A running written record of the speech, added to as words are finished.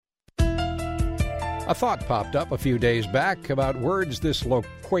A thought popped up a few days back about words this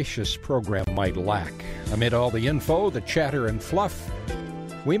loquacious program might lack. Amid all the info, the chatter, and fluff,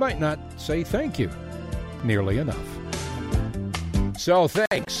 we might not say thank you nearly enough. So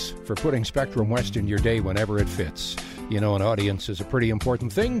thanks for putting Spectrum West in your day whenever it fits. You know, an audience is a pretty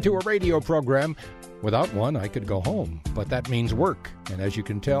important thing to a radio program. Without one, I could go home, but that means work. And as you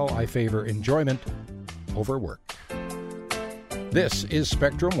can tell, I favor enjoyment over work. This is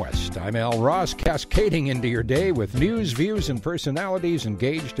Spectrum West. I'm Al Ross, cascading into your day with news, views, and personalities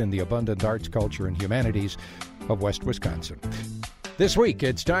engaged in the abundant arts, culture, and humanities of West Wisconsin. This week,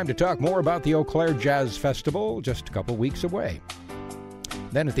 it's time to talk more about the Eau Claire Jazz Festival, just a couple weeks away.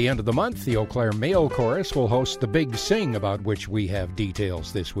 Then at the end of the month, the Eau Claire Male Chorus will host the Big Sing, about which we have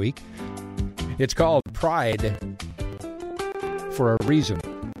details this week. It's called Pride for a reason.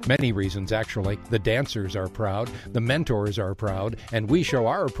 Many reasons, actually. The dancers are proud, the mentors are proud, and we show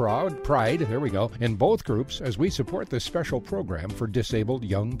our pride, there we go, in both groups as we support this special program for disabled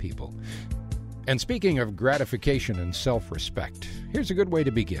young people. And speaking of gratification and self-respect, here's a good way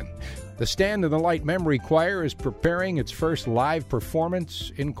to begin. The Stand in the Light Memory Choir is preparing its first live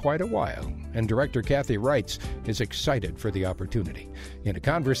performance in quite a while, and director Kathy Reitz is excited for the opportunity. In a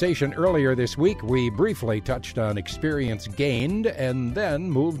conversation earlier this week, we briefly touched on experience gained and then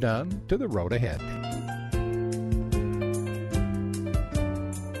moved on to the road ahead.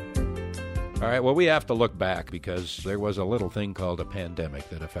 All right, well, we have to look back because there was a little thing called a pandemic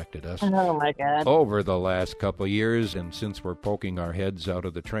that affected us. Oh, my God. Over the last couple of years, and since we're poking our heads out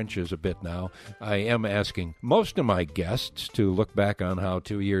of the trenches a bit now, I am asking most of my guests to look back on how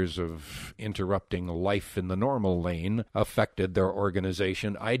 2 years of interrupting life in the normal lane affected their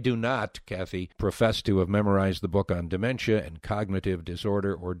organization. I do not, Kathy, profess to have memorized the book on dementia and cognitive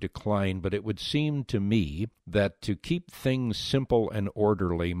disorder or decline, but it would seem to me that to keep things simple and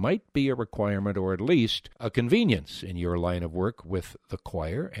orderly might be a requirement or at least a convenience in your line of work with the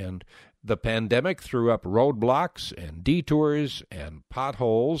choir. And the pandemic threw up roadblocks and detours and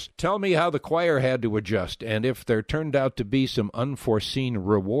potholes. Tell me how the choir had to adjust, and if there turned out to be some unforeseen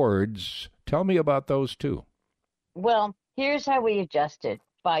rewards, tell me about those too. Well, here's how we adjusted.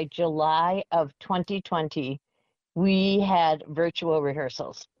 By July of 2020, we had virtual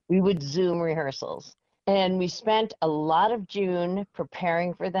rehearsals. We would Zoom rehearsals. And we spent a lot of June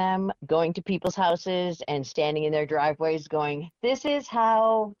preparing for them, going to people's houses and standing in their driveways going, this is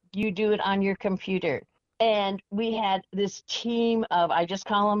how you do it on your computer. And we had this team of, I just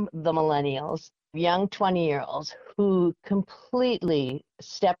call them the millennials, young 20-year-olds who completely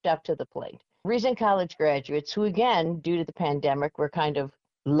stepped up to the plate. Recent college graduates who, again, due to the pandemic, were kind of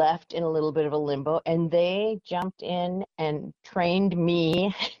left in a little bit of a limbo, and they jumped in and trained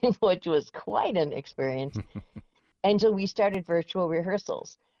me, which was quite an experience. And so we started virtual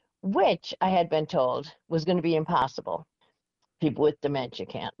rehearsals, which I had been told was going to be impossible. People with dementia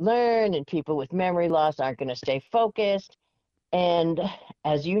can't learn, and people with memory loss aren't going to stay focused. And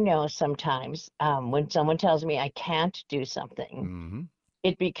as you know, sometimes when someone tells me I can't do something,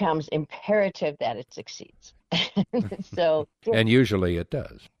 it becomes imperative that it succeeds. So, and usually it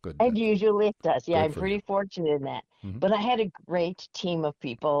does. Good. And usually it does. Yeah, I'm pretty you. fortunate in that. But I had a great team of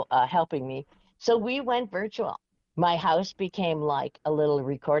people helping me. So we went virtual. My house became like a little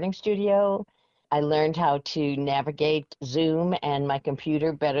recording studio. I learned how to navigate Zoom and my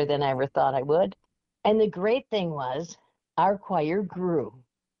computer better than I ever thought I would. And the great thing was our choir grew.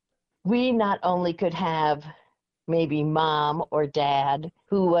 We not only could have maybe mom or dad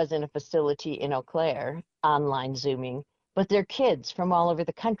who was in a facility in Eau Claire online Zooming, but their kids from all over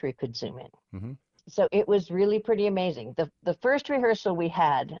the country could Zoom in. So it was really pretty amazing. The first rehearsal we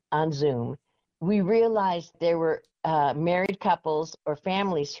had on Zoom, we realized there were married couples or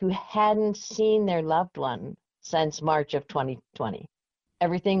families who hadn't seen their loved one since March of 2020.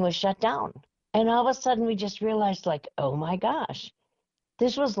 Everything was shut down. And all of a sudden we just realized, like, oh my gosh,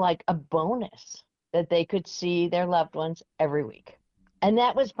 this was like a bonus that they could see their loved ones every week. And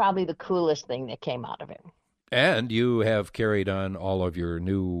that was probably the coolest thing that came out of it. And you have carried on all of your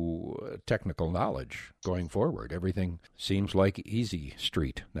new technical knowledge going forward. Everything seems like easy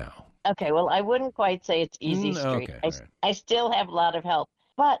street now. Okay, well, I wouldn't quite say it's easy street. Okay, right. I still have a lot of help.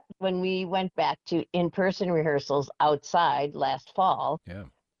 But when we went back to in-person rehearsals outside last fall,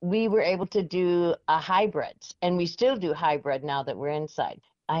 we were able to do a hybrids. And we still do hybrid now that we're inside.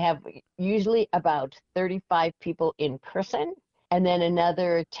 I have usually about 35 people in person, and then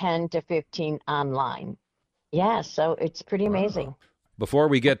another 10 to 15 online. Yeah, so it's pretty amazing. Before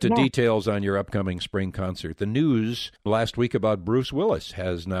we get to Yeah. details on your upcoming spring concert, the news last week about Bruce Willis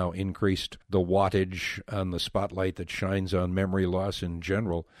has now increased the wattage on the spotlight that shines on memory loss in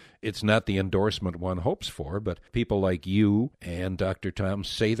general. It's not the endorsement one hopes for, but people like you and Dr. Tom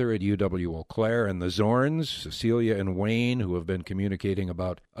Sather at UW-Eau Claire and the Zorns, Cecilia and Wayne, who have been communicating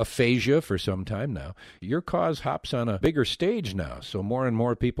about aphasia for some time now. Your cause hops on a bigger stage now, so more and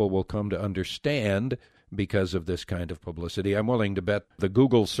more people will come to understand because of this kind of publicity. I'm willing to bet the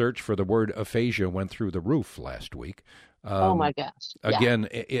Google search for the word aphasia went through the roof last week. Oh, my gosh. Yeah. Again,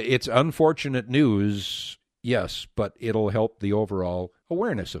 it's unfortunate news, yes, but it'll help the overall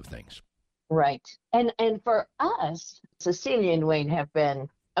awareness of things. Right. And for us, Cecilia and Wayne have been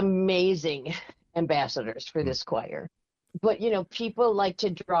amazing ambassadors for this choir. But, people like to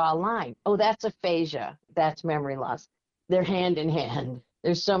draw a line. Oh, that's aphasia. That's memory loss. They're hand in hand.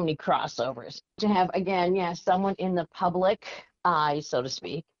 There's so many crossovers. To have, again, someone in the public eye, so to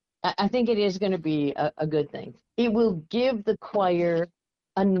speak, I think it is going to be a good thing. It will give the choir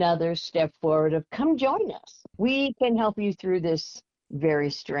another step forward of come join us. We can help you through this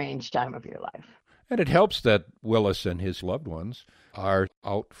very strange time of your life. And it helps that Willis and his loved ones are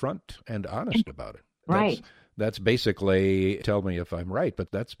out front and honest about it. Right. That's basically, tell me if I'm right,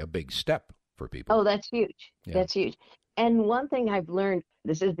 but that's a big step for people. Oh, that's huge. Yeah. That's huge. And one thing I've learned,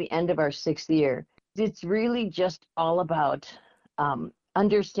 this is the end of our 6th year, it's really just all about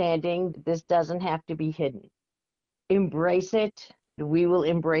understanding this doesn't have to be hidden. Embrace it. We will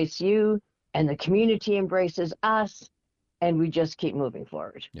embrace you, and the community embraces us, and we just keep moving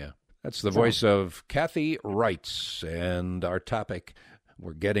forward. Yeah. That's the voice of Kathy Wrights, and our topic,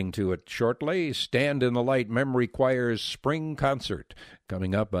 we're getting to it shortly, Stand in the Light Memory Choir's Spring Concert,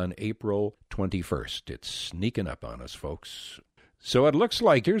 coming up on April 21st. It's sneaking up on us, folks. So it looks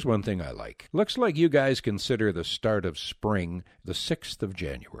like, here's one thing I like, looks like you guys consider the start of spring the 6th of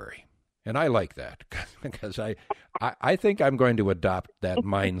January. And I like that, because I think I'm going to adopt that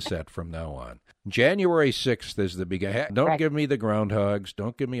mindset from now on. January 6th is the beginning. Don't give me the groundhogs.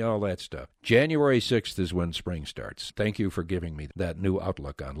 Don't give me all that stuff. January 6th is when spring starts. Thank you for giving me that new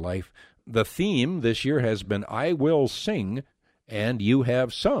outlook on life. The theme this year has been I Will Sing, and you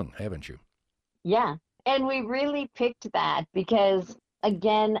have sung, haven't you? Yeah, and we really picked that because,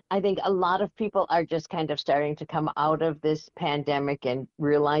 again, I think a lot of people are just kind of starting to come out of this pandemic and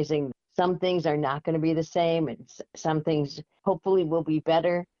realizing some things are not going to be the same, and some things hopefully will be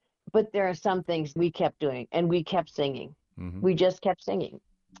better. But there are some things we kept doing, and we kept singing. Mm-hmm. We just kept singing.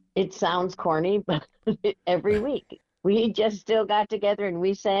 It sounds corny, but every week we just still got together and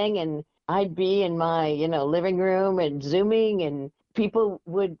we sang, and I'd be in my, living room and Zooming, and people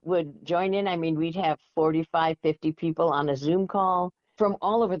would join in. I mean, we'd have 45, 50 people on a Zoom call from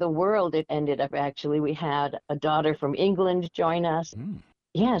all over the world. It ended up, actually, we had a daughter from England join us.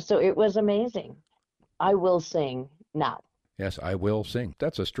 Yeah, so it was amazing. I will sing now. Yes, I will sing.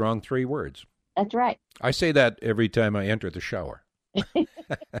 That's a strong 3 words. That's right. I say that every time I enter the shower.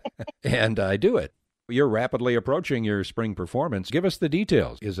 And I do it. You're rapidly approaching your spring performance. Give us the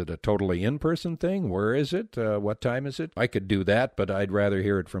details. Is it a totally in-person thing? Where is it? What time is it? I could do that, but I'd rather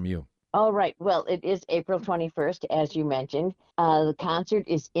hear it from you. All right. Well, it is April 21st, as you mentioned. The concert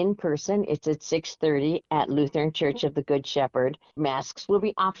is in person. It's at 6:30 at Lutheran Church of the Good Shepherd. Masks will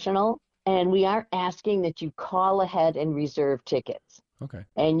be optional, and we are asking that you call ahead and reserve tickets. Okay.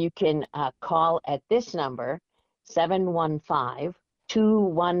 And you can call at this number,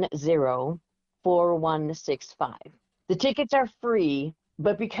 715-210-4165. The tickets are free,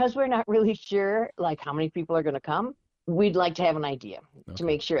 but because we're not really sure, how many people are going to come, we'd like to have an idea to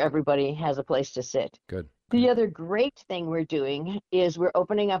make sure everybody has a place to sit. Good. The other great thing we're doing is we're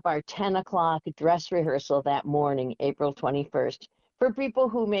opening up our 10 o'clock dress rehearsal that morning, April 21st, for people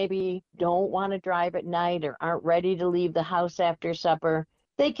who maybe don't want to drive at night or aren't ready to leave the house after supper.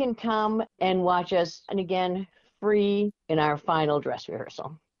 They can come and watch us, and again, free in our final dress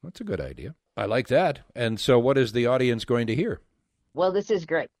rehearsal. That's a good idea. I like that. And so what is the audience going to hear? Well, this is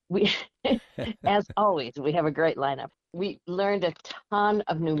great. We, as always, we have a great lineup. We learned a ton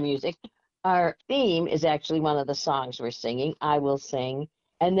of new music. Our theme is actually one of the songs we're singing, I Will Sing.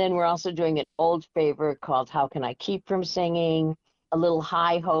 And then we're also doing an old favorite called How Can I Keep From Singing? A little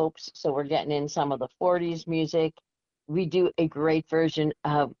High Hopes, so we're getting in some of the 40s music. We do a great version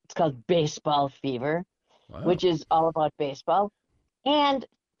of, it's called Baseball Fever, which is all about baseball. And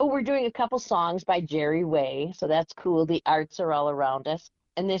we're doing a couple songs by Jerry Way, so that's cool. The arts are all around us,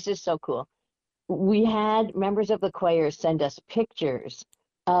 and this is so cool. We had members of the choir send us pictures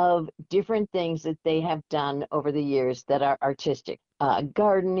of different things that they have done over the years that are artistic.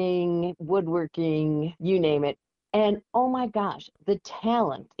 Gardening, woodworking, you name it. And oh my gosh, the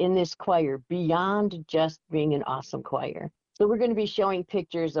talent in this choir beyond just being an awesome choir. So we're going to be showing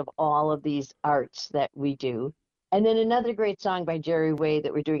pictures of all of these arts that we do. And then another great song by Jerry Way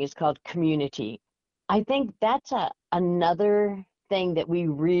that we're doing is called Community. I think that's another thing that we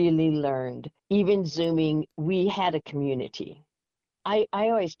really learned. Even Zooming, we had a community. I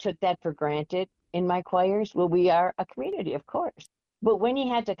always took that for granted in my choirs. Well, we are a community, of course. But when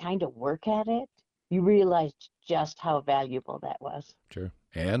you had to kind of work at it, you realized just how valuable that was. Sure.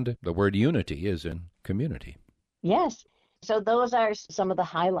 And the word unity is in community. Yes. So those are some of the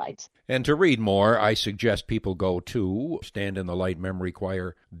highlights. And to read more, I suggest people go to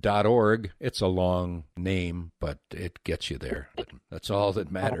standinthelightmemorychoir.org. It's a long name, but it gets you there. That's all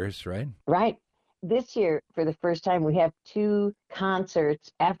that matters, right? Right. This year, for the first time, we have 2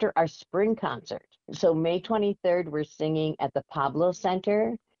 concerts after our spring concert. So May 23rd, we're singing at the Pablo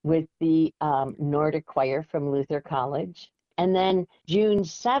Center with the Nordic Choir from Luther College. And then June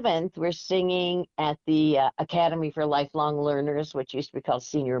 7th, we're singing at the Academy for Lifelong Learners, which used to be called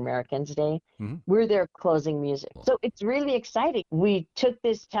Senior Americans Day. Mm-hmm. We're their closing music. So it's really exciting. We took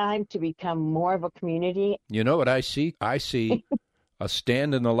this time to become more of a community. You know what I see? I see a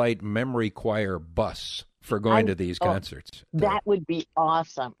Stand in the Light Memory Choir bus for going to these concerts. That would be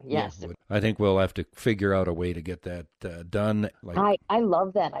awesome. Yes. Yeah, I think we'll have to figure out a way to get that done. I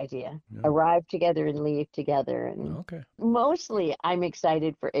love that idea. Yeah. Arrive together and leave together. And mostly I'm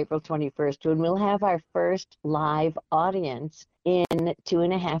excited for April 21st when we'll have our first live audience in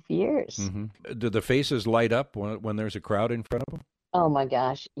 2.5 years. Mm-hmm. Do the faces light up when there's a crowd in front of them? Oh, my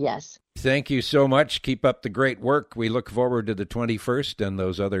gosh, yes. Thank you so much. Keep up the great work. We look forward to the 21st and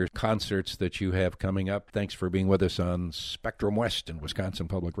those other concerts that you have coming up. Thanks for being with us on Spectrum West and Wisconsin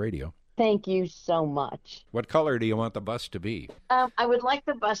Public Radio. Thank you so much. What color do you want the bus to be? I would like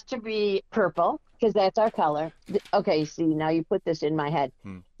the bus to be purple because that's our color. Okay, see, now you put this in my head.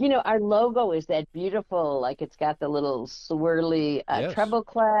 You know, our logo is that beautiful, like it's got the little swirly treble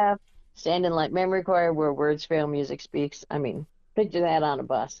clef, Stand in Light Memory Choir, where words fail, music speaks. I mean, picture that on a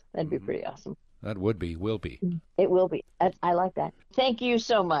bus. That'd be pretty awesome. That will be. It will be. I like that. Thank you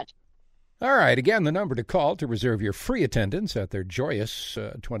so much. All right. Again, the number to call to reserve your free attendance at their joyous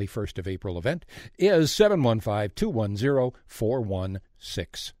 21st of April event is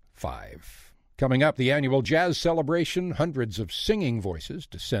 715-210-4165. Coming up, the annual jazz celebration. Hundreds of singing voices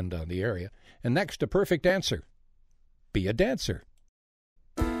descend on the area. And next, a perfect answer. Be a dancer.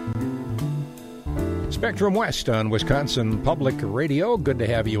 Spectrum West on Wisconsin Public Radio. Good to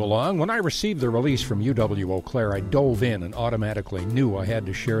have you along. When I received the release from UW-Eau Claire, I dove in and automatically knew I had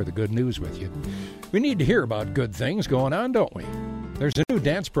to share the good news with you. We need to hear about good things going on, don't we? There's a new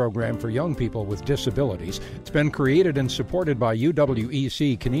dance program for young people with disabilities. It's been created and supported by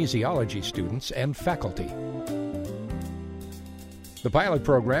UW-EC kinesiology students and faculty. The pilot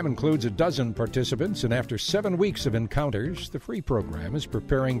program includes 12 participants, and after 7 weeks of encounters, the free program is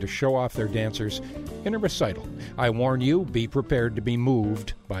preparing to show off their dancers in a recital. I warn you, be prepared to be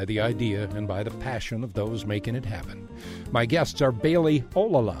moved by the idea and by the passion of those making it happen. My guests are Bailey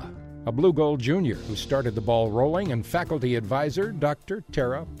Olala, a Blue Gold Junior who started the ball rolling, and faculty advisor Dr.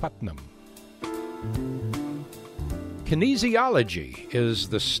 Tara Putnam. Kinesiology is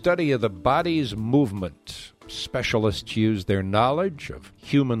the study of the body's movement. Specialists use their knowledge of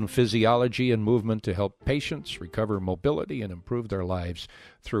human physiology and movement to help patients recover mobility and improve their lives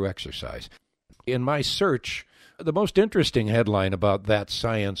through exercise. In my search, the most interesting headline about that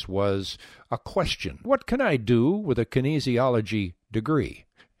science was a question. What can I do with a kinesiology degree?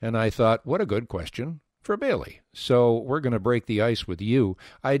 And I thought, what a good question for Bailey. So we're going to break the ice with you.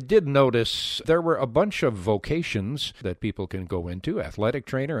 I did notice there were a bunch of vocations that people can go into: athletic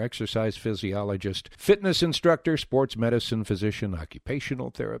trainer, exercise physiologist, fitness instructor, sports medicine physician, occupational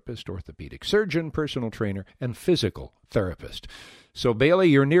therapist, orthopedic surgeon, personal trainer, and physical therapist. So Bailey,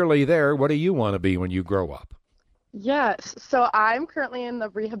 you're nearly there. What do you want to be when you grow up? Yes, so I'm currently in the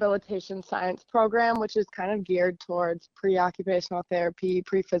rehabilitation science program, which is kind of geared towards pre-occupational therapy,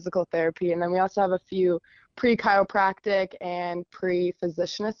 pre-physical therapy, and then we also have a few pre-chiropractic and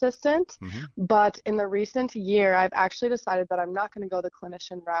pre-physician assistant. But in the recent year, I've actually decided that I'm not going to go the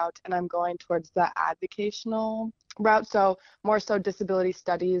clinician route, and I'm going towards the advocational route, so more so disability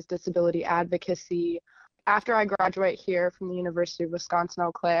studies, disability advocacy. After I graduate here from the University of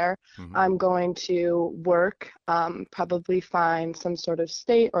Wisconsin-Eau Claire, I'm going to work, probably find some sort of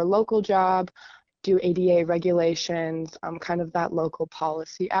state or local job do ADA regulations, kind of that local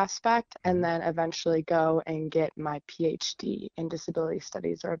policy aspect, and then eventually go and get my PhD in disability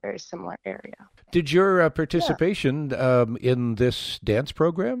studies or a very similar area. Did your participation in this dance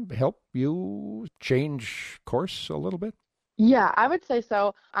program help you change course a little bit? Yeah, I would say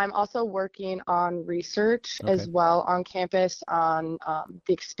so. I'm also working on research as well on campus on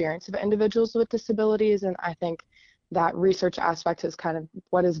the experience of individuals with disabilities, and I think that research aspect is kind of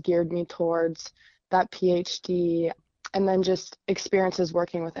what has geared me towards that PhD, and then just experiences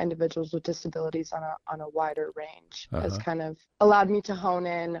working with individuals with disabilities on a wider range has kind of allowed me to hone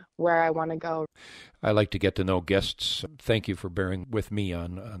in where I want to go. I like to get to know guests. Thank you for bearing with me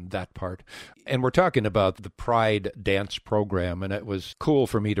on that part. And we're talking about the Pride dance program, and it was cool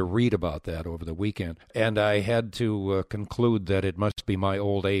for me to read about that over the weekend. And I had to conclude that it must be my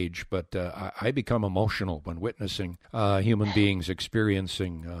old age, but I become emotional when witnessing human beings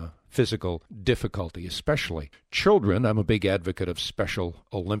experiencing physical difficulty, especially children. I'm a big advocate of Special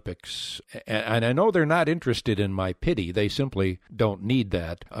Olympics, and I know they're not interested in my pity. They simply don't need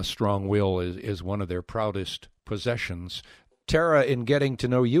that. A strong will is one of their proudest possessions. Tara, in getting to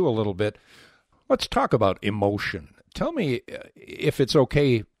know you a little bit, let's talk about emotion. Tell me if it's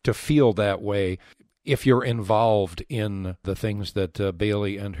okay to feel that way if you're involved in the things that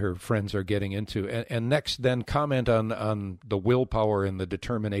Bailey and her friends are getting into. And next, then comment on the willpower and the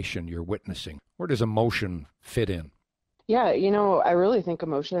determination you're witnessing. Where does emotion fit in? Yeah, I really think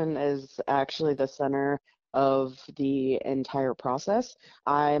emotion is actually the center of the entire process.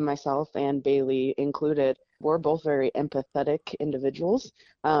 I myself and Bailey included, we're both very empathetic individuals.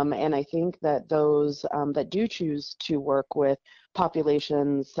 And I think that those that do choose to work with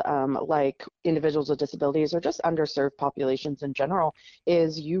populations like individuals with disabilities or just underserved populations in general,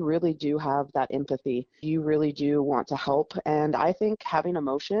 is you really do have that empathy. You really do want to help. And I think having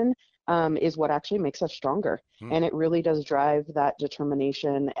emotion is what actually makes us stronger. And it really does drive that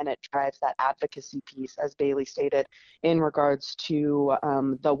determination, and it drives that advocacy piece, as Bailey stated, in regards to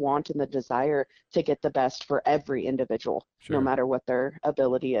the want and the desire to get the best for every individual, no matter what their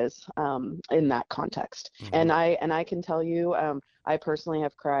ability is in that context. And I can tell you, I personally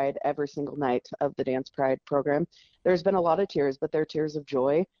have cried every single night of the Dance Pride program. There's been a lot of tears, but they're tears of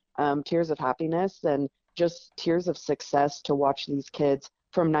joy, tears of happiness, and just tears of success to watch these kids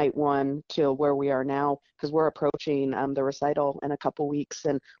from night one to where we are now, because we're approaching the recital in a couple weeks,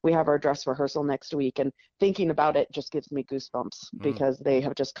 and we have our dress rehearsal next week. And thinking about it just gives me goosebumps because they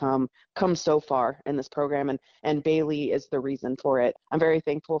have just come so far in this program, and Bailey is the reason for it. I'm very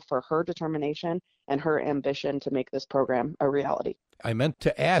thankful for her determination and her ambition to make this program a reality. I meant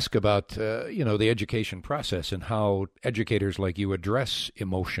to ask about, the education process and how educators like you address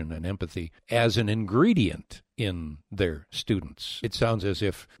emotion and empathy as an ingredient in their students. It sounds as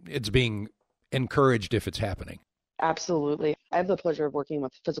if it's being encouraged if it's happening. Absolutely. I have the pleasure of working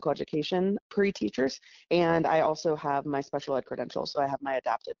with physical education pre-teachers, and I also have my special ed credentials, so I have my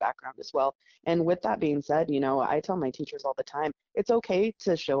adapted background as well. And with that being said, I tell my teachers all the time, it's okay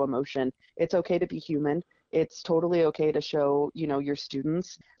to show emotion. It's okay to be human. It's totally okay to show, your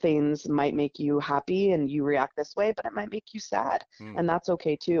students things might make you happy and you react this way, but it might make you sad. And that's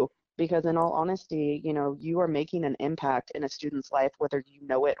okay too. Because in all honesty, you are making an impact in a student's life, whether you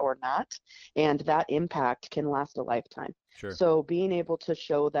know it or not, and that impact can last a lifetime. Sure. So being able to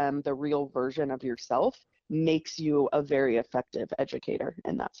show them the real version of yourself makes you a very effective educator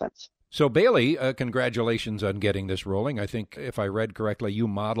in that sense. So Bailey, congratulations on getting this rolling. I think if I read correctly, you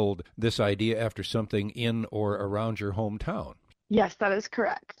modeled this idea after something in or around your hometown. Yes, that is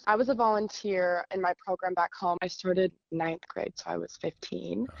correct. I was a volunteer in my program back home. I started 9th grade, so I was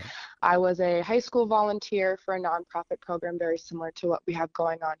 15. I was a high school volunteer for a nonprofit program very similar to what we have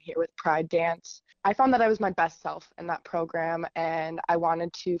going on here with Pride Dance. I found that I was my best self in that program, and I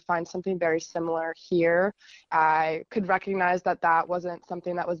wanted to find something very similar here. I could recognize that that wasn't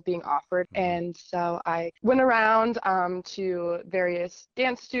something that was being offered, and so I went around to various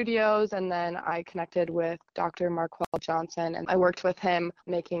dance studios, and then I connected with Dr. Marquel Johnson, and I worked with him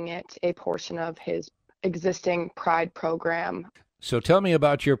making it a portion of his existing Pride program. So tell me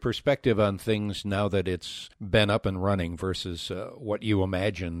about your perspective on things now that it's been up and running versus what you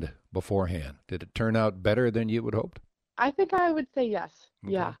imagined beforehand. Did it turn out better than you would hoped? I think I would say yes.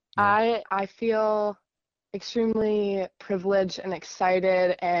 Okay. Yeah. I feel extremely privileged and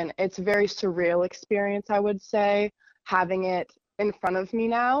excited, and it's a very surreal experience, I would say, having it in front of me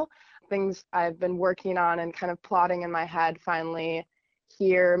now. Things I've been working on and kind of plotting in my head finally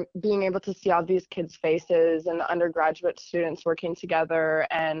here, being able to see all these kids' faces and the undergraduate students working together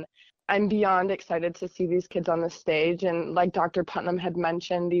and I'm beyond excited to see these kids on the stage. And like Dr. Putnam had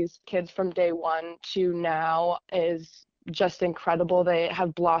mentioned, these kids from day one to now is just incredible. They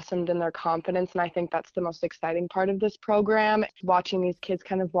have blossomed in their confidence. And I think that's the most exciting part of this program, watching these kids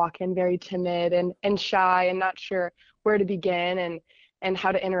kind of walk in very timid and shy and not sure where to begin and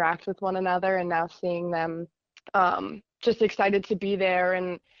how to interact with one another. And now seeing them just excited to be there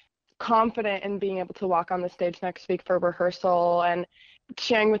and confident in being able to walk on the stage next week for rehearsal and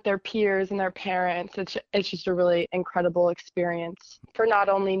sharing with their peers and their parents. It's just a really incredible experience for not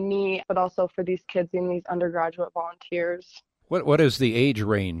only me, but also for these kids and these undergraduate volunteers. What is the age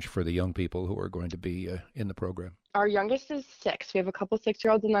range for the young people who are going to be in the program? Our youngest is 6. We have a couple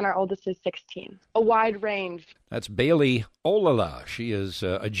 6-year-olds, and then our oldest is 16. A wide range. That's Bailey Olala. She is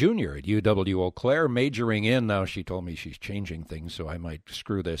a junior at UW-Eau Claire, majoring in, now she told me she's changing things, so I might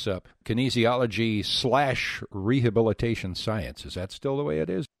screw this up, kinesiology/rehabilitation science. Is that still the way it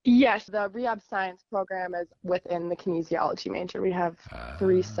is? Yes, the rehab science program is within the kinesiology major. We have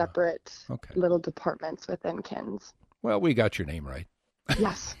 3 separate little departments within KINS. Well, we got your name right.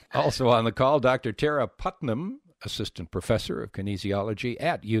 Yes. Also on the call, Dr. Tara Putnam, Assistant Professor of Kinesiology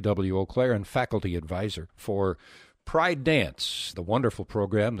at UW-Eau Claire and Faculty Advisor for Pride Dance, the wonderful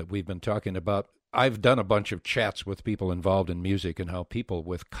program that we've been talking about. I've done a bunch of chats with people involved in music and how people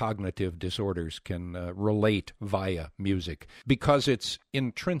with cognitive disorders can relate via music because it's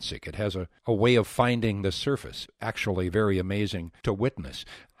intrinsic. It has a way of finding the surface, actually very amazing to witness.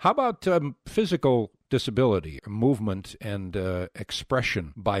 How about physical disability, movement, and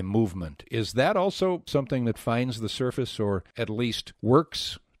expression by movement? Is that also something that finds the surface or at least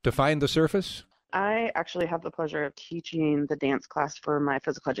works to find the surface? I actually have the pleasure of teaching the dance class for my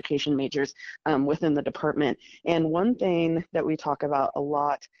physical education majors within the department. And one thing that we talk about a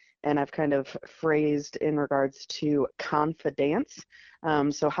lot, and I've kind of phrased in regards to confidence,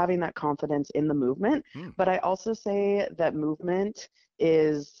 so having that confidence in the movement. But I also say that movement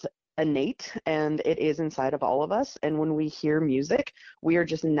is innate and it is inside of all of us. And when we hear music, we are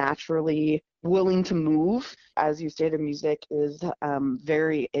just naturally willing to move. As you stated, music is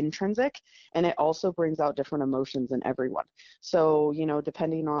very intrinsic, and it also brings out different emotions in everyone. So, you know,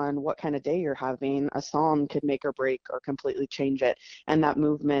 depending on what kind of day you're having, a song could make or break or completely change it. And that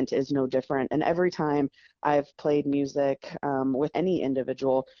movement is no different. And every time I've played music with any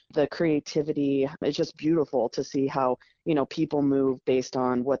individual, the creativity is just beautiful to see how, you know, people move based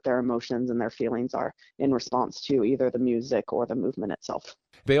on what their emotions and their feelings are in response to either the music or the movement itself.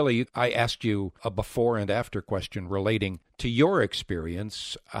 Bailey, I asked you a before and after question relating to your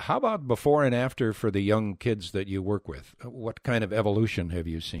experience. How about before and after for the young kids that you work with? What kind of evolution have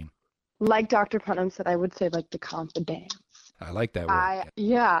you seen? Like Dr. Putnam said, I would say like the confidence. I like that word.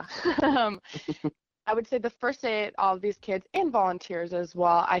 Yeah. I would say the first day, all of these kids and volunteers as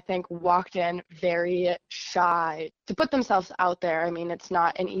well, I think walked in very shy to put themselves out there. I mean, it's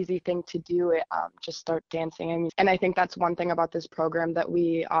not an easy thing to do, just start dancing. And I think that's one thing about this program that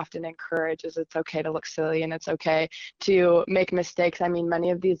we often encourage is it's okay to look silly and it's okay to make mistakes. I mean, many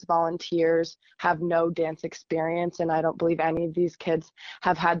of these volunteers have no dance experience, and I don't believe any of these kids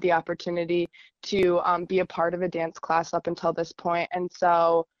have had the opportunity to be a part of a dance class up until this point. And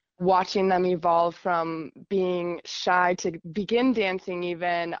so watching them evolve from being shy to begin dancing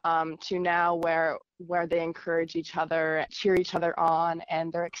even to now where they encourage each other, cheer each other on,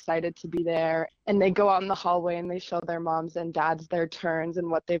 and they're excited to be there. And they go out in the hallway and they show their moms and dads their turns and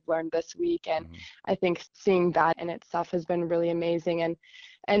what they've learned this week. And I think seeing that in itself has been really amazing.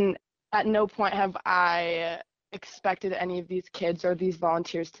 And at no point have I expected any of these kids or these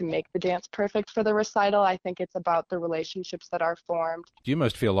volunteers to make the dance perfect for the recital. I think it's about the relationships that are formed. You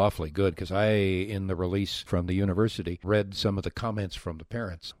must feel awfully good because I, in the release from the university, read some of the comments from the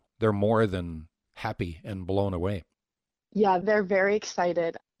parents. They're more than happy and blown away. Yeah, they're very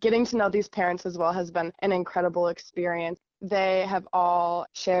excited. Getting to know these parents as well has been an incredible experience. They have all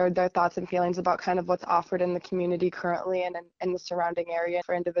shared their thoughts and feelings about kind of what's offered in the community currently and in the surrounding area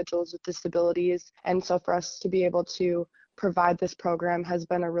for individuals with disabilities. And so for us to be able to provide this program has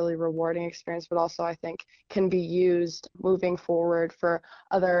been a really rewarding experience, but also I think can be used moving forward for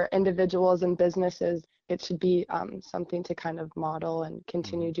other individuals and businesses. It should be something to kind of model and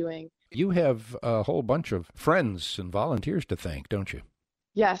continue doing. You have a whole bunch of friends and volunteers to thank, don't you?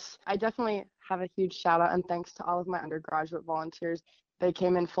 Yes, I definitely have a huge shout out and thanks to all of my undergraduate volunteers. They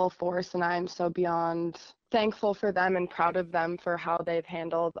came in full force and I'm so beyond thankful for them and proud of them for how they've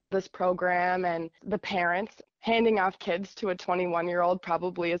handled this program. And the parents, handing off kids to a 21-year-old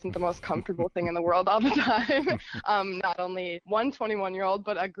probably isn't the most comfortable thing in the world all the time. Not only one 21-year-old,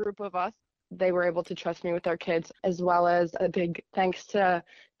 but a group of us. They were able to trust me with their kids, as well as a big thanks to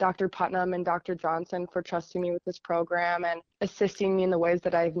Dr. Putnam and Dr. Johnson for trusting me with this program and assisting me in the ways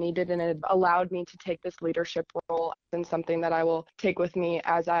that I've needed, and it allowed me to take this leadership role in something that I will take with me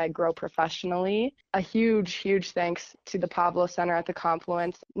as I grow professionally. A huge, huge thanks to the Pablo Center at the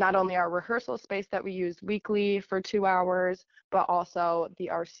Confluence, not only our rehearsal space that we use weekly for 2 hours, but also the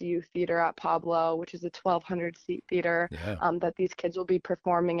RCU Theater at Pablo, which is a 1,200-seat theater that these kids will be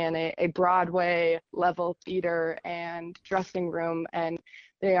performing in, a Broadway level theater and dressing room. And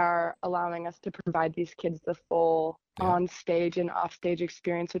they are allowing us to provide these kids the full on-stage and off-stage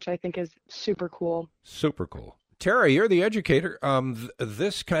experience, which I think is super cool. Super cool. Tara, you're the educator.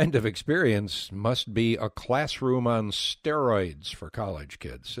 This kind of experience must be a classroom on steroids for college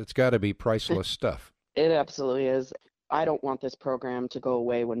kids. It's got to be priceless stuff. It absolutely is. I don't want this program to go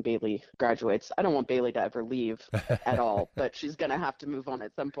away when Bailey graduates. I don't want Bailey to ever leave at all, but she's going to have to move on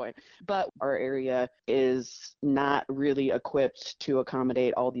at some point. But our area is not really equipped to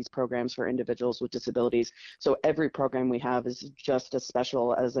accommodate all these programs for individuals with disabilities. So every program we have is just as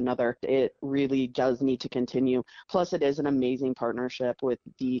special as another. It really does need to continue. Plus, it is an amazing partnership with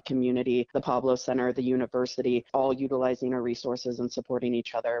the community, the Pablo Center, the university, all utilizing our resources and supporting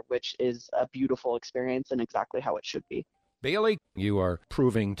each other, which is a beautiful experience and exactly how it should be. Bailey, you are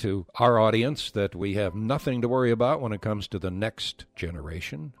proving to our audience that we have nothing to worry about when it comes to the next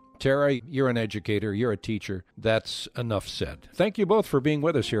generation. Tara, you're an educator, you're a teacher. That's enough said. Thank you both for being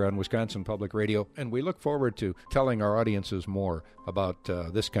with us here on Wisconsin Public Radio, and we look forward to telling our audiences more about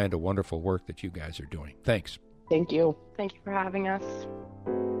this kind of wonderful work that you guys are doing. Thanks. Thank you. Thank you for having us.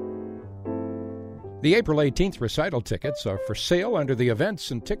 The April 18th recital tickets are for sale under the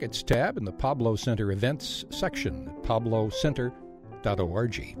Events and Tickets tab in the Pablo Center Events section at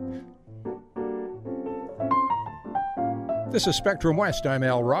pablocenter.org. This is Spectrum West. I'm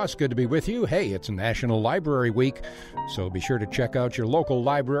Al Ross. Good to be with you. Hey, it's National Library Week, so be sure to check out your local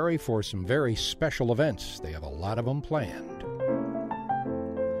library for some very special events. They have a lot of them planned.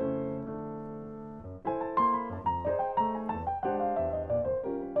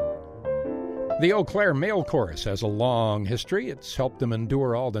 The Eau Claire Male Chorus has a long history. It's helped them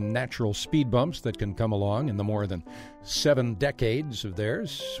endure all the natural speed bumps that can come along in the more than 7 decades of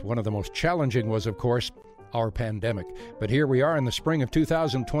theirs. One of the most challenging was, of course, our pandemic. But here we are in the spring of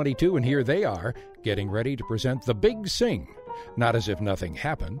 2022, and here they are, getting ready to present The Big Sing. Not as if nothing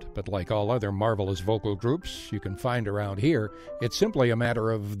happened, but like all other marvelous vocal groups you can find around here, it's simply a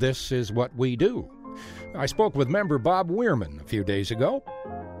matter of this is what we do. I spoke with member Bob Weirman a few days ago.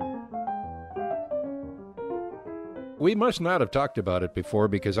 We must not have talked about it before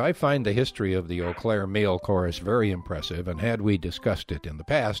because I find the history of the Eau Claire Male Chorus very impressive, and had we discussed it in the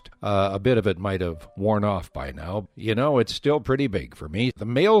past, a bit of it might have worn off by now. You know, it's still pretty big for me. The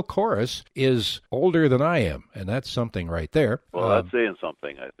male chorus is older than I am, and that's something right there. Well, that's saying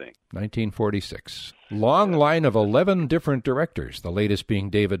something, I think. 1946. Long line of 11 different directors, the latest being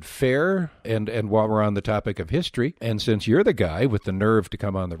David Fair. And while we're on the topic of history, and since you're the guy with the nerve to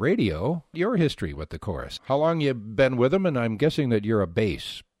come on the radio, your history with the chorus. How long you been with them? And I'm guessing that you're a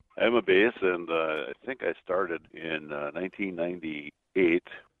bass. I'm a bass, and I think I started in 1998,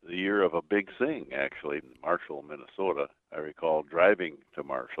 the year of a big sing, actually, in Marshall, Minnesota. I recall driving to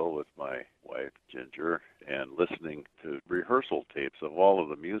Marshall with my wife, Ginger, and listening to rehearsal tapes of all of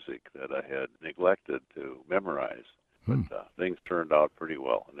the music that I had neglected to memorize. But things turned out pretty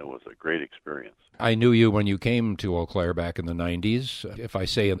well, and it was a great experience. I knew you when you came to Eau Claire back in the 90s. If I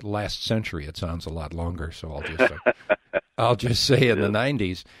say last century, it sounds a lot longer, so I'll just say in the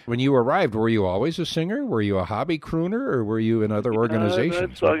 90s. When you arrived, were you always a singer? Were you a hobby crooner, or were you in other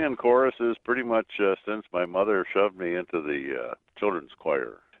organizations? I've sung in choruses pretty much since my mother shoved me into the children's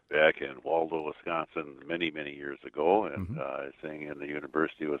choir back in Waldo, Wisconsin, many, many years ago, and I sang in the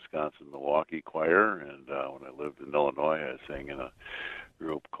University of Wisconsin-Milwaukee choir, and when I lived in Illinois, I sang in a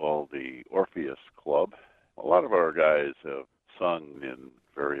group called the Orpheus Club. A lot of our guys have sung in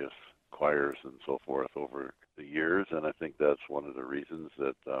various choirs and so forth over the years, and I think that's one of the reasons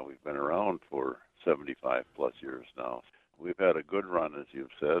that we've been around for 75-plus years now. We've had a good run, as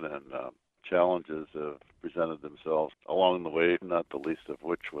you've said, and challenges have presented themselves along the way, not the least of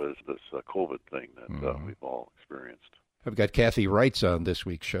which was this COVID thing that we've all experienced. I've got Kathy Wrights on this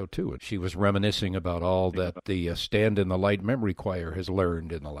week's show, too, and she was reminiscing about all that the Stand in the Light Memory Choir has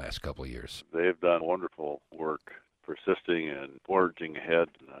learned in the last couple of years. They've done wonderful work persisting and forging ahead.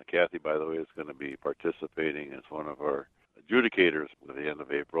 Kathy, by the way, is going to be participating as one of our adjudicators at the end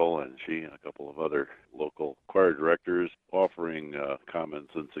of April, and she and a couple of other local choir directors offering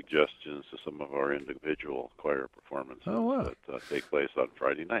comments and suggestions to some of our individual choir performances that take place on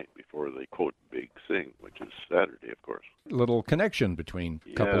Friday night before the, quote, big Big Sing, which is Saturday, of course. Little connection between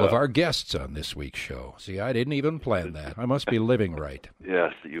a couple of our guests on this week's show. See, I didn't even plan that. I must be living right.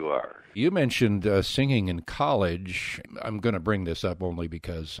 Yes, you are. You mentioned singing in college. I'm going to bring this up only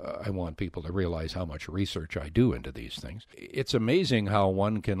because I want people to realize how much research I do into these things. It's amazing how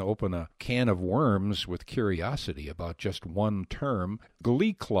one can open a can of worms with curiosity about just one term,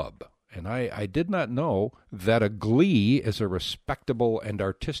 glee club. And I did not know that a glee is a respectable and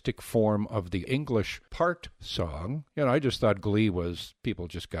artistic form of the English part song. I just thought glee was people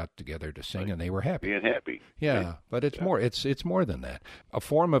just got together to sing and they were happy. Being happy. Yeah, right? But it's more. It's more than that. A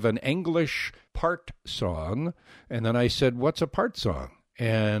form of an English part song. And then I said, what's a part song?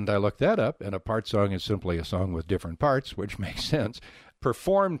 And I looked that up, and a part song is simply a song with different parts, which makes sense.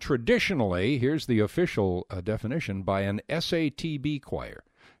 Performed traditionally, here's the official definition, by an SATB choir.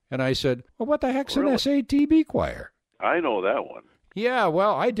 And I said, well, what the heck's an SATB choir? I know that one. Yeah,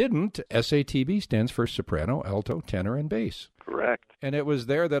 well, I didn't. SATB stands for soprano, alto, tenor, and bass. Correct. And it was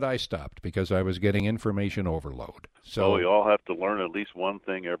there that I stopped because I was getting information overload. So we all have to learn at least one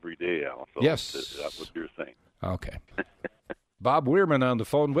thing every day, Al. So yes. That was your thing. Okay. Bob Weirman on the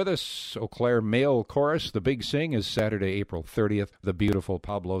phone with us. Eau Claire Male Chorus. The Big Sing is Saturday, April 30th. The beautiful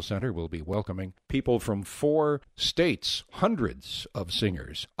Pablo Center will be welcoming people from 4 states, hundreds of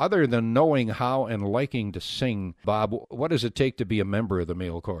singers. Other than knowing how and liking to sing, Bob, what does it take to be a member of the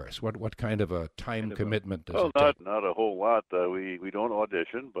Male Chorus? What kind of a time commitment does it take? Not a whole lot. We don't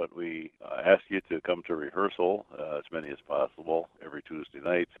audition, but we ask you to come to rehearsal as many as possible every Tuesday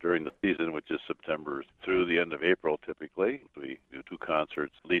night during the season, which is September through the end of April typically. We do 2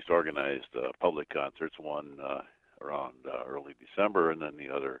 concerts, at least organized public concerts, one around early December and then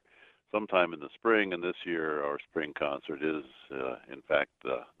the other sometime in the spring. And this year our spring concert is, in fact,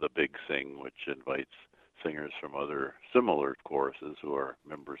 the Big Sing, which invites singers from other similar choruses who are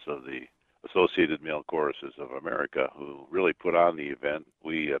members of the Associated Male Choruses of America, who really put on the event.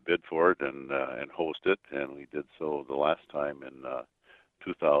 We bid for it and host it, and we did so the last time in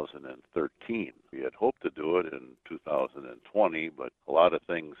 2013. We had hoped to do it in 2020, but a lot of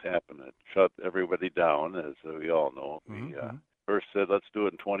things happened that shut everybody down, as we all know. Mm-hmm. We first said, let's do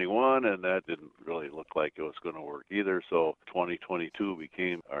it in 21, and that didn't really look like it was going to work either. So 2022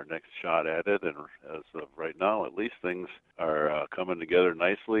 became our next shot at it, and as of right now, at least things are coming together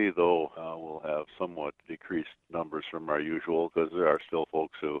nicely, though we'll have somewhat decreased numbers from our usual because there are still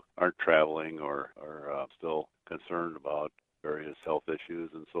folks who aren't traveling or are still concerned about various health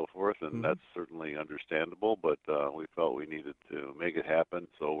issues and so forth, and that's certainly understandable, but we felt we needed to make it happen,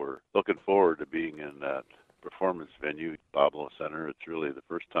 so we're looking forward to being in that performance venue, Pablo Center. It's really the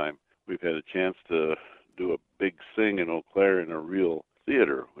first time we've had a chance to do a Big Sing in Eau Claire in a real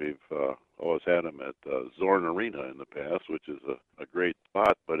theater. We've always had them at Zorn Arena in the past, which is a great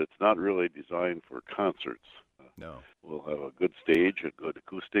spot, but it's not really designed for concerts. No. We'll have a good stage, a good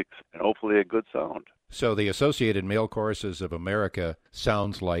acoustics, and hopefully a good sound. So the Associated Male Choruses of America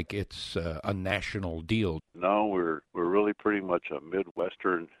sounds like it's a national deal. No, we're really pretty much a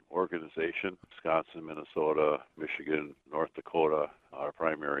Midwestern organization. Wisconsin, Minnesota, Michigan, North Dakota are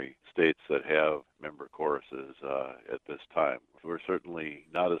primary states that have member choruses at this time. We're certainly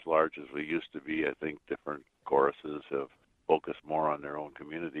not as large as we used to be. I think different choruses have focused more on their own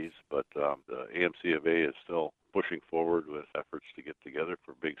communities, but the AMC of A is still pushing forward with efforts to get together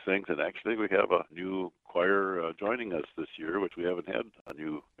for big things. And actually, we have a new choir joining us this year, which we haven't had a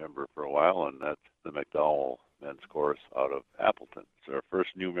new member for a while, and that's the McDowell Men's Chorus out of Appleton. It's our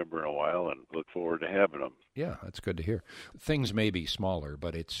first new member in a while, and look forward to having them. Yeah, that's good to hear. Things may be smaller,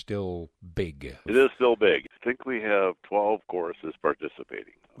 but it's still big. It is still big. I think we have 12 choruses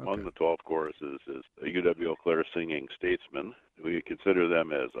participating. Okay. Among the 12 choruses is the UW-Eau Claire Singing Statesmen. We consider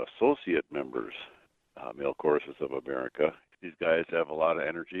them as associate members, Male Choruses of America. These guys have a lot of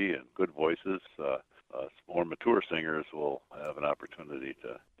energy and good voices. More mature singers will have an opportunity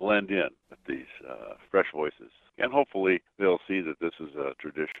to blend in with these fresh voices. And hopefully they'll see that this is a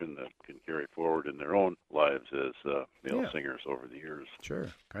tradition that can carry forward in their own lives as male singers over the years. Sure.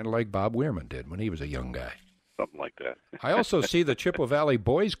 Kind of like Bob Weirman did when he was a young guy. Something like that. I also see the Chippewa Valley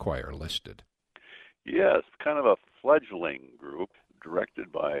Boys Choir listed. Yes, kind of a fledgling group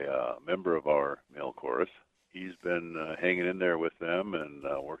directed by a member of our male chorus. He's been hanging in there with them and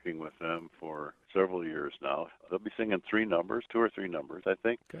working with them for several years now. They'll be singing 2 or 3 numbers, I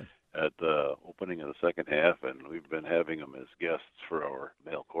think, at the opening of the second half, and we've been having them as guests for our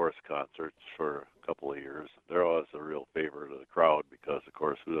male chorus concerts for a couple of years. They're always a real favorite of the crowd because, of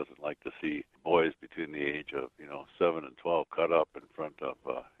course, who doesn't like to see boys between the age of 7 and 12 cut up in front of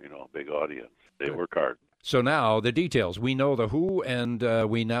a big audience? They work hard. So now the details. We know the who and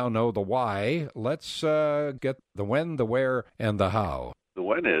we now know the why. Let's get the when, the where, and the how. The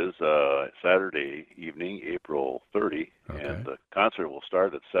when is Saturday evening, April 30, and the concert will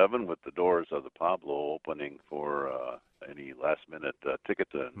start at 7 with the doors of the Pablo opening for any last-minute ticket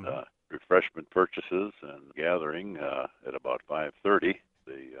and refreshment purchases and gathering at about 5:30.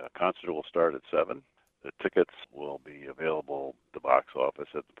 The concert will start at 7. The tickets will be available at the box office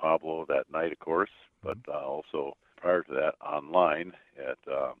at the Pablo that night, of course, but also prior to that online at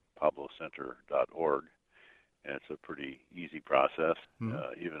pablocenter.org. And it's a pretty easy process.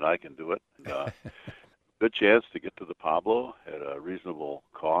 Even I can do it. Good chance to get to the Pablo at a reasonable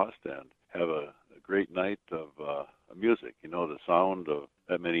cost and have a great night of music. You know, the sound of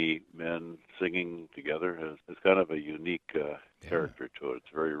that many men singing together has kind of a unique character to it.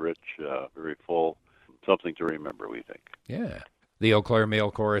 It's very rich, very full. Something to remember, we think. Yeah. The Eau Claire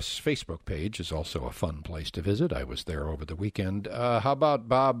Male Chorus Facebook page is also a fun place to visit. I was there over the weekend. How about,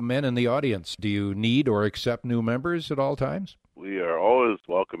 Bob, men in the audience? Do you need or accept new members at all times? We are always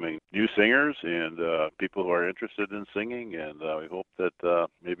welcoming new singers and people who are interested in singing, and we hope that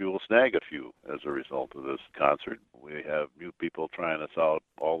maybe we'll snag a few as a result of this concert. We have new people trying us out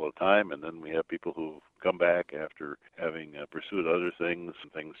all the time, and then we have people who come back after having pursued other things,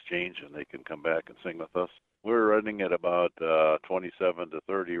 and things change, and they can come back and sing with us. We're running at about 27 to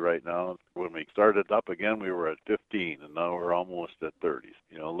 30 right now. When we started up again, we were at 15, and now we're almost at 30.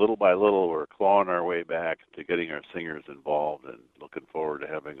 You know, little by little, we're clawing our way back to getting our singers involved and looking forward to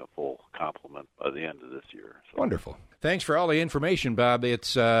having a full complement by the end of this year. So. Wonderful. Thanks for all the information, Bob.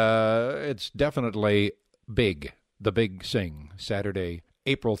 It's definitely big, the big sing, Saturday,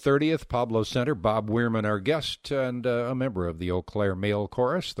 April 30th, Pablo Center. Bob Weirman, our guest, and a member of the Eau Claire Male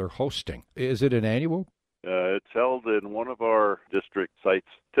Chorus. They're hosting. Is it an annual? It's held in one of our district sites,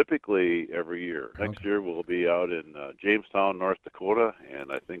 typically every year. Next year we'll be out in Jamestown, North Dakota,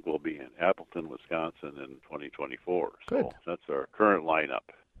 and I think we'll be in Appleton, Wisconsin in 2024. Good. So that's our current lineup.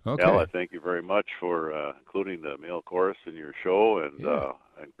 Okay. Al, I thank you very much for including the male chorus in your show, and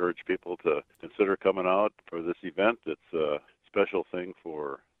I encourage people to consider coming out for this event. It's a special thing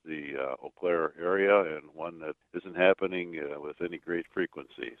for the Eau Claire area, and one that isn't happening with any great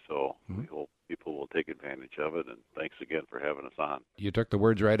frequency. So we hope people will take advantage of it, and thanks again for having us on. You took the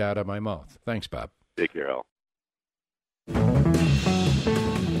words right out of my mouth. Thanks, Bob. Take care, Al.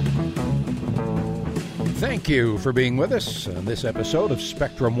 Thank you for being with us on this episode of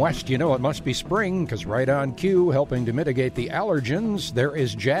Spectrum West. You know it must be spring, because right on cue, helping to mitigate the allergens, there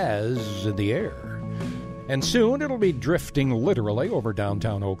is jazz in the air. And soon it'll be drifting literally over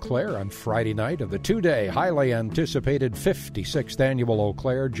downtown Eau Claire on Friday night of the two-day, highly anticipated 56th Annual Eau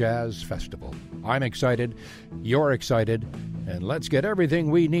Claire Jazz Festival. I'm excited, you're excited, and let's get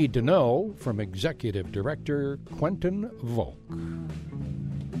everything we need to know from Executive Director Quentin Volk.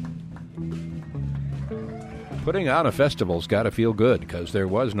 Putting on a festival's got to feel good, because there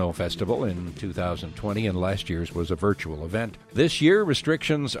was no festival in 2020, and last year's was a virtual event. This year,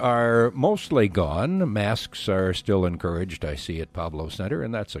 restrictions are mostly gone. Masks are still encouraged, I see, at Pablo Center,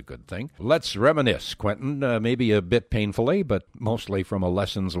 and that's a good thing. Let's reminisce, Quentin, maybe a bit painfully, but mostly from a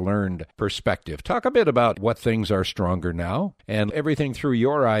lessons learned perspective. Talk a bit about what things are stronger now, and everything through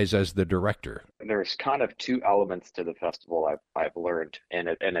your eyes as the director. There's kind of two elements to the festival I've learned, and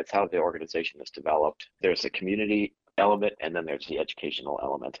it's how the organization is developed. There's the community element, and then there's the educational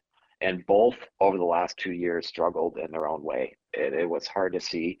element. And both over the last 2 years struggled in their own way. It was hard to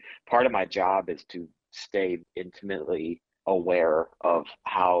see. Part of my job is to stay intimately aware of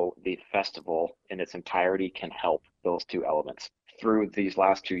how the festival in its entirety can help those two elements. Through these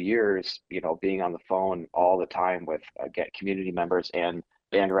last 2 years, being on the phone all the time with community members and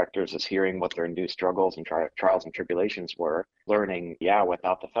band directors, is hearing what their new struggles and trials and tribulations were, learning,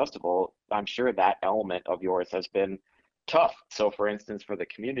 without the festival, I'm sure that element of yours has been tough. So for instance, for the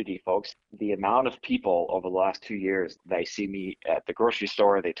community folks, the amount of people over the last 2 years, they see me at the grocery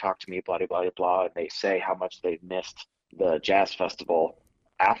store, they talk to me, blah, blah, blah, blah, and they say how much they've missed the jazz festival.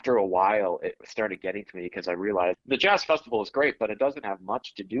 After a while, it started getting to me, because I realized the jazz festival is great, but it doesn't have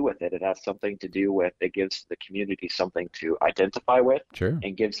much to do with it. It has something to do with, it gives the community something to identify with, Sure.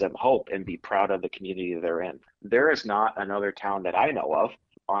 And gives them hope and be proud of the community they're in. There is not another town that I know of.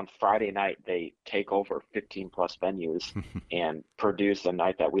 On Friday night, they take over 15 plus venues and produce a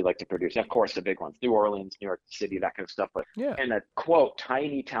night that we like to produce. And of course, the big ones, New Orleans, New York City, that kind of stuff. But in a quote,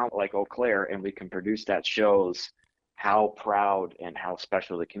 tiny town like Eau Claire, and we can produce that, shows how proud and how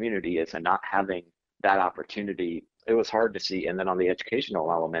special the community is, and not having that opportunity, it was hard to see. And then on the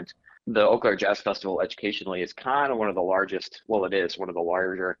educational element, the Eau Claire Jazz Festival educationally is kind of one of the largest, well, it is one of the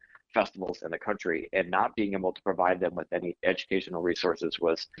larger festivals in the country, and not being able to provide them with any educational resources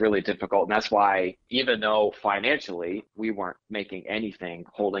was really difficult. And that's why, even though financially we weren't making anything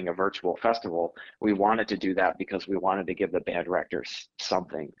holding a virtual festival, we wanted to do that because we wanted to give the band directors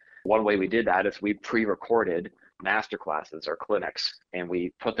something. One way we did that is we pre-recorded master classes or clinics, and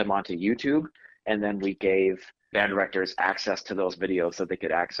we put them onto YouTube, and then we gave band directors access to those videos that they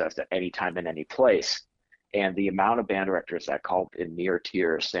could access at any time in any place. And the amount of band directors that called in near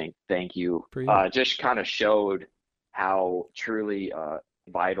tears saying thank you just kind of showed how truly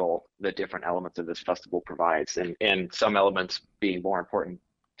vital the different elements of this festival provides, and some elements being more important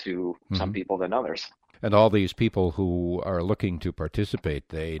to some people than others. And all these people who are looking to participate,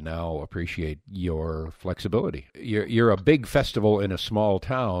 they now appreciate your flexibility. You're a big festival in a small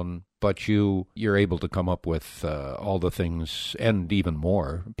town, but you're able to come up with all the things and even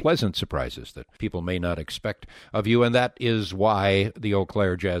more pleasant surprises that people may not expect of you. And that is why the Eau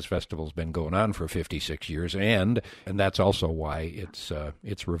Claire Jazz Festival has been going on for 56 years. And that's also why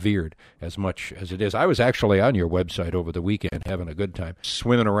it's revered as much as it is. I was actually on your website over the weekend having a good time,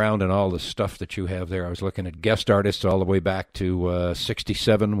 swimming around in all the stuff that you have there. I was looking at guest artists all the way back to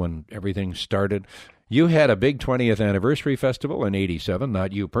 67 when everything started. You had a big 20th anniversary festival in 87,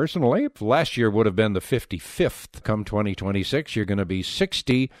 not you personally. Last year would have been the 55th. Come 2026, you're going to be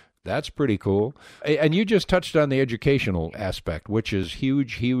 60. That's pretty cool. And you just touched on the educational aspect, which is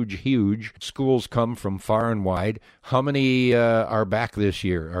huge, huge, huge. Schools come from far and wide. How many are back this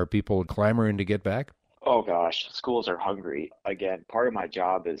year? Are people clamoring to get back? Oh gosh, schools are hungry. Again, part of my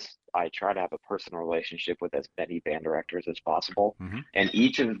job is I try to have a personal relationship with as many band directors as possible. And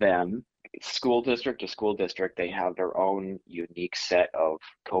each of them, school district to school district, they have their own unique set of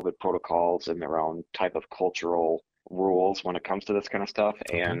COVID protocols and their own type of cultural rules when it comes to this kind of stuff.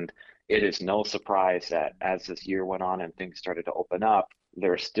 And it is no surprise that as this year went on and things started to open up,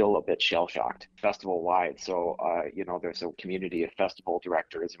 they're still a bit shell-shocked festival-wide. So, there's a community of festival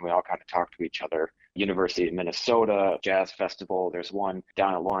directors, and we all kind of talk to each other. University of Minnesota Jazz Festival, there's one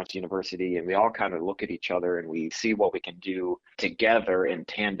down at Lawrence University, and we all kind of look at each other and we see what we can do together in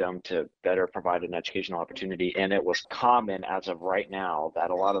tandem to better provide an educational opportunity. And it was common as of right now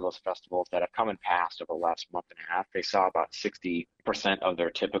that a lot of those festivals that have come and passed over the last month and a half, they saw about 60% of their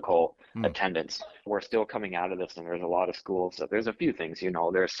typical attendance. We're still coming out of this, and there's a lot of schools. So there's a few things,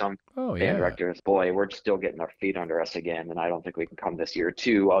 there's some band directors, boy, we're still getting our feet under us again, and I don't think we can come this year.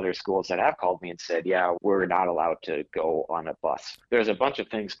 Two other schools that have called me and said, yeah, we're not allowed to go on a bus. There's a bunch of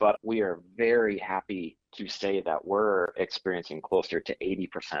things, but we are very happy to say that we're experiencing closer to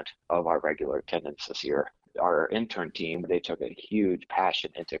 80% of our regular attendance this year. Our intern team, they took a huge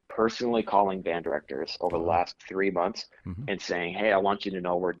passion into personally calling band directors over the last 3 months and saying, hey, I want you to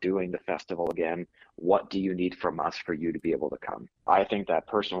know we're doing the festival again. What do you need from us for you to be able to come? I think that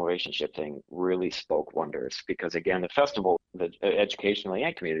personal relationship thing really spoke wonders because, again, the festival, the educationally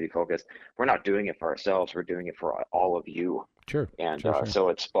and community focused, we're not doing it for ourselves. We're doing it for all of you. Sure. And so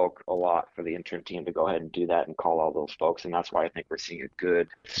it spoke a lot for the intern team to go ahead and do that and call all those folks. And that's why I think we're seeing a good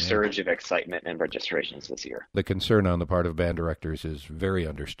surge of excitement and registrations this year. The concern on the part of band directors is very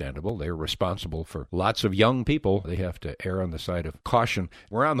understandable. They're responsible for lots of young people. They have to err on the side of caution.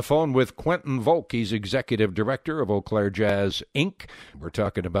 We're on the phone with Quentin Volk. He's executive director of Eau Claire Jazz Inc. We're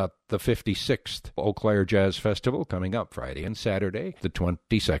talking about the 56th Eau Claire Jazz Festival coming up Friday and Saturday, the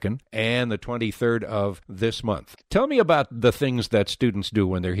 22nd and the 23rd of this month. Tell me about the things that students do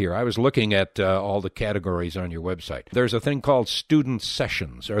when they're here. I was looking at all the categories on your website. There's a thing called student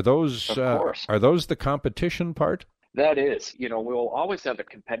sessions. Are those the competition part? That is, we'll always have a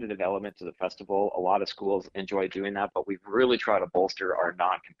competitive element to the festival. A lot of schools enjoy doing that, but we really try to bolster our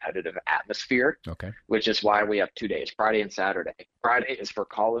non-competitive atmosphere, which is why we have 2 days, Friday and Saturday. Friday is for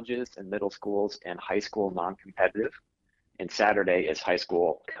colleges and middle schools and high school non-competitive, and Saturday is high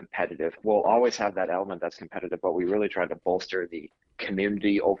school competitive. We'll always have that element that's competitive, but we really try to bolster the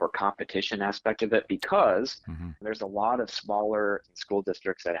community over competition aspect of it because there's a lot of smaller school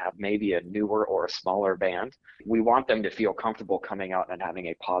districts that have maybe a newer or a smaller band. We want them to feel comfortable coming out and having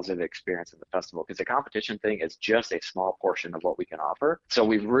a positive experience at the festival because the competition thing is just a small portion of what we can offer. So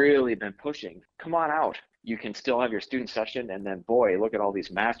we've really been pushing, come on out. You can still have your student session, and then, boy, look at all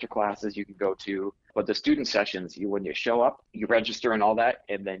these master classes you can go to. But the student sessions, when you show up, you register and all that,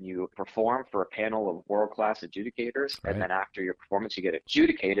 and then you perform for a panel of world-class adjudicators. Right. And then after your performance, you get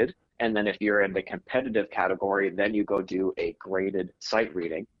adjudicated. And then if you're in the competitive category, then you go do a graded sight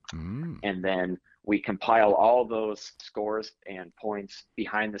reading. And then we compile all those scores and points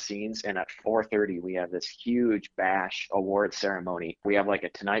behind the scenes, and at 4:30 we have this huge bash award ceremony. We have like a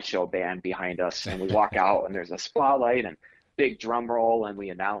Tonight Show band behind us, and we walk out and there's a spotlight and big drum roll and we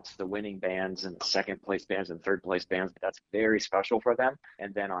announce the winning bands and second place bands and third place bands. That's very special for them.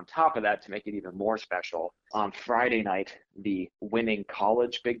 And then on top of that, to make it even more special, on Friday night, the winning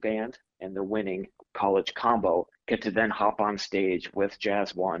college big band and the winning college combo get to then hop on stage with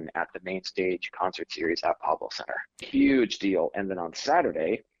Jazz One at the main stage concert series at Pablo Center. Huge deal. And then on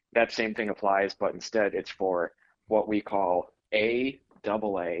Saturday, that same thing applies, but instead it's for what we call A,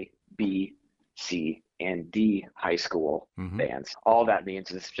 AA, B, C, and D high school bands. All that means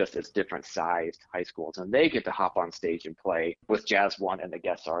is just it's different sized high schools, and they get to hop on stage and play with Jazz One and the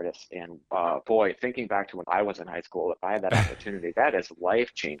guest artists. And boy, thinking back to when I was in high school, if I had that opportunity, that is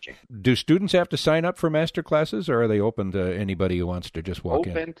life changing. Do students have to sign up for master classes, or are they open to anybody who wants to just walk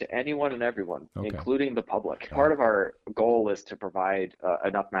in? Open to anyone and everyone, including the public. Part of our goal is to provide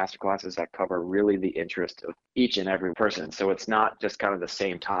enough master classes that cover really the interest of each and every person. So it's not just kind of the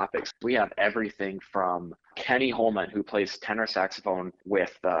same topics. We have everything from Kenny Holman, who plays tenor saxophone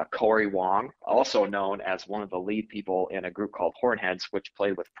with Corey Wong, also known as one of the lead people in a group called Hornheads, which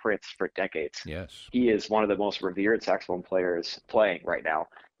played with Prince for decades. Yes. He is one of the most revered saxophone players playing right now.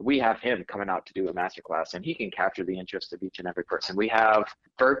 We have him coming out to do a masterclass, and he can capture the interest of each and every person. We have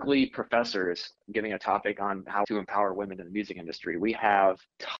Berkeley professors giving a topic on how to empower women in the music industry. We have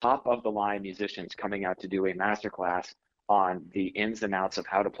top-of-the-line musicians coming out to do a masterclass on the ins and outs of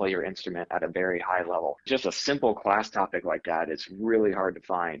how to play your instrument at a very high level. Just a simple class topic like that is really hard to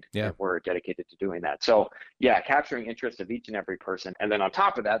find. Yeah. We're dedicated to doing that. So yeah, capturing interest of each and every person. And then on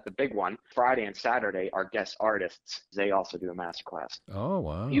top of that, the big one, Friday and Saturday, our guest artists, they also do a masterclass. Oh,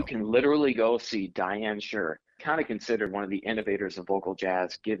 wow. You can literally go see Diane Schuur, kind of considered one of the innovators of vocal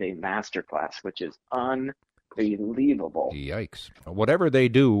jazz, give a masterclass, which is unbelievable. Yikes. Whatever they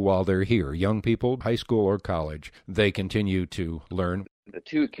do while they're here, young people, high school or college, they continue to learn. The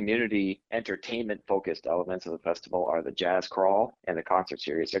two community entertainment-focused elements of the festival are the Jazz Crawl and the concert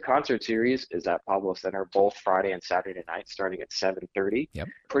series. The concert series is at Pablo Center both Friday and Saturday night, starting at 7:30. Yep.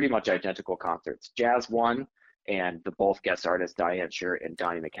 Pretty much identical concerts. Jazz One and the both guest artists, Diane Schuur and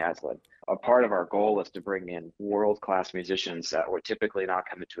Donny McCaslin. A part of our goal is to bring in world-class musicians that would typically not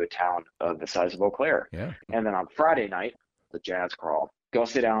come into a town of the size of Eau Claire. Yeah. And then on Friday night, the Jazz Crawl. Go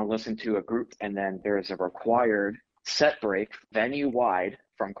sit down and listen to a group, and then there's a required set break venue-wide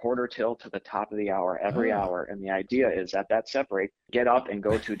from quarter till to the top of the hour, every hour. And the idea is at that set break, get up and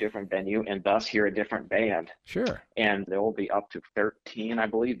go to a different venue and thus hear a different band. Sure. And there will be up to 13, I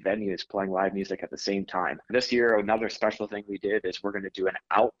believe, venues playing live music at the same time. This year, another special thing we did is we're going to do an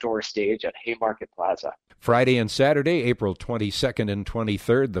outdoor stage at Haymarket Plaza. Friday and Saturday, April 22nd and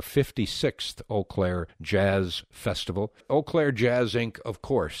 23rd, the 56th Eau Claire Jazz Festival. Eau Claire Jazz Inc., of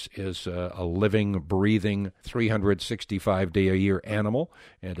course, is a living, breathing, 365-day-a-year animal,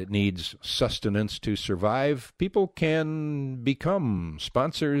 and it needs sustenance to survive. People can become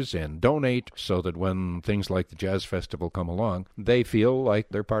sponsors and donate so that when things like the Jazz Festival come along, they feel like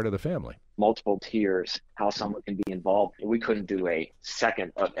they're part of the family. Multiple tiers, how someone can be involved. We couldn't do a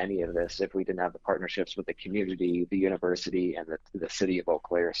second of any of this if we didn't have the partnerships with the community, the university, and the city of Eau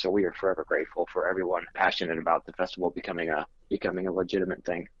Claire. So we are forever grateful for everyone passionate about the festival becoming a legitimate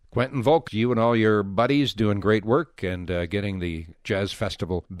thing. Quentin Volk, you and all your buddies doing great work and getting the Jazz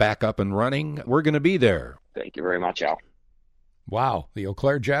Festival back up and running. We're going to be there. Thank you very much, Al. Wow, the Eau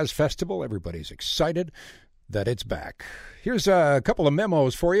Claire Jazz Festival. Everybody's excited that it's back. Here's a couple of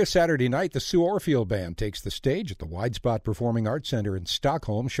memos for you. Saturday night, the Sue Orfield Band takes the stage at the Widespot Performing Arts Center in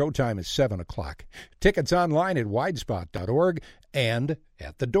Stockholm. Showtime is 7 o'clock. Tickets online at widespot.org and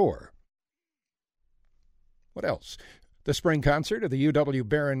at the door. What else? The spring concert of the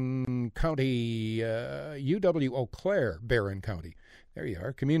UW-Barron County, UW-Eau Claire Barron County. There you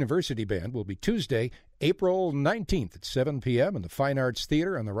are. Communiversity Band will be Tuesday, April 19th at 7 p.m. in the Fine Arts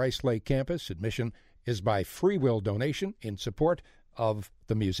Theater on the Rice Lake campus. Admission is by free will donation in support of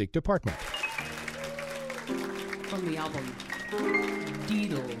the music department. From the album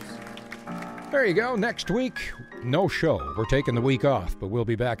Deedles. There you go. Next week, no show. We're taking the week off, but we'll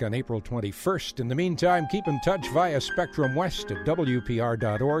be back on April 21st. In the meantime, keep in touch via Spectrum West at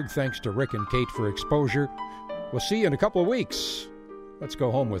WPR.org. Thanks to Rick and Kate for exposure. We'll see you in a couple of weeks. Let's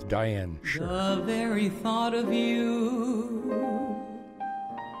go home with Diane Schuur. The very thought of you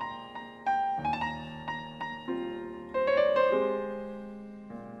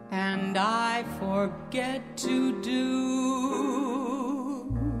and I forget to do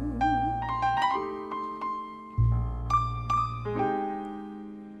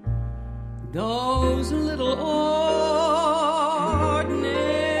those little ordinary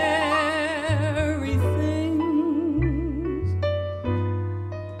things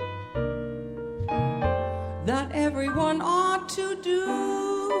that everyone on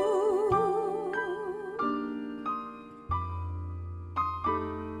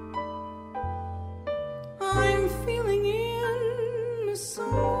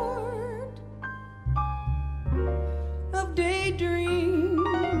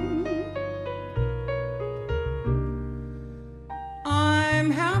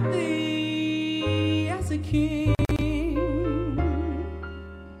king.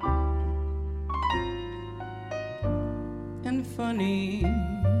 And funny,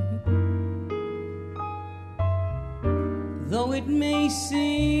 though it may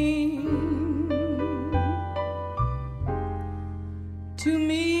seem to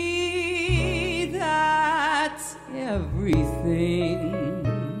me, that's everything.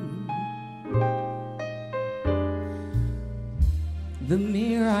 The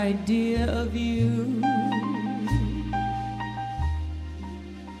mere idea of you,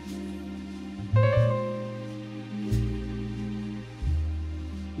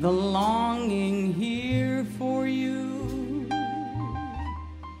 the longing here for you,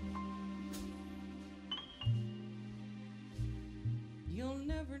 you'll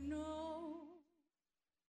never know.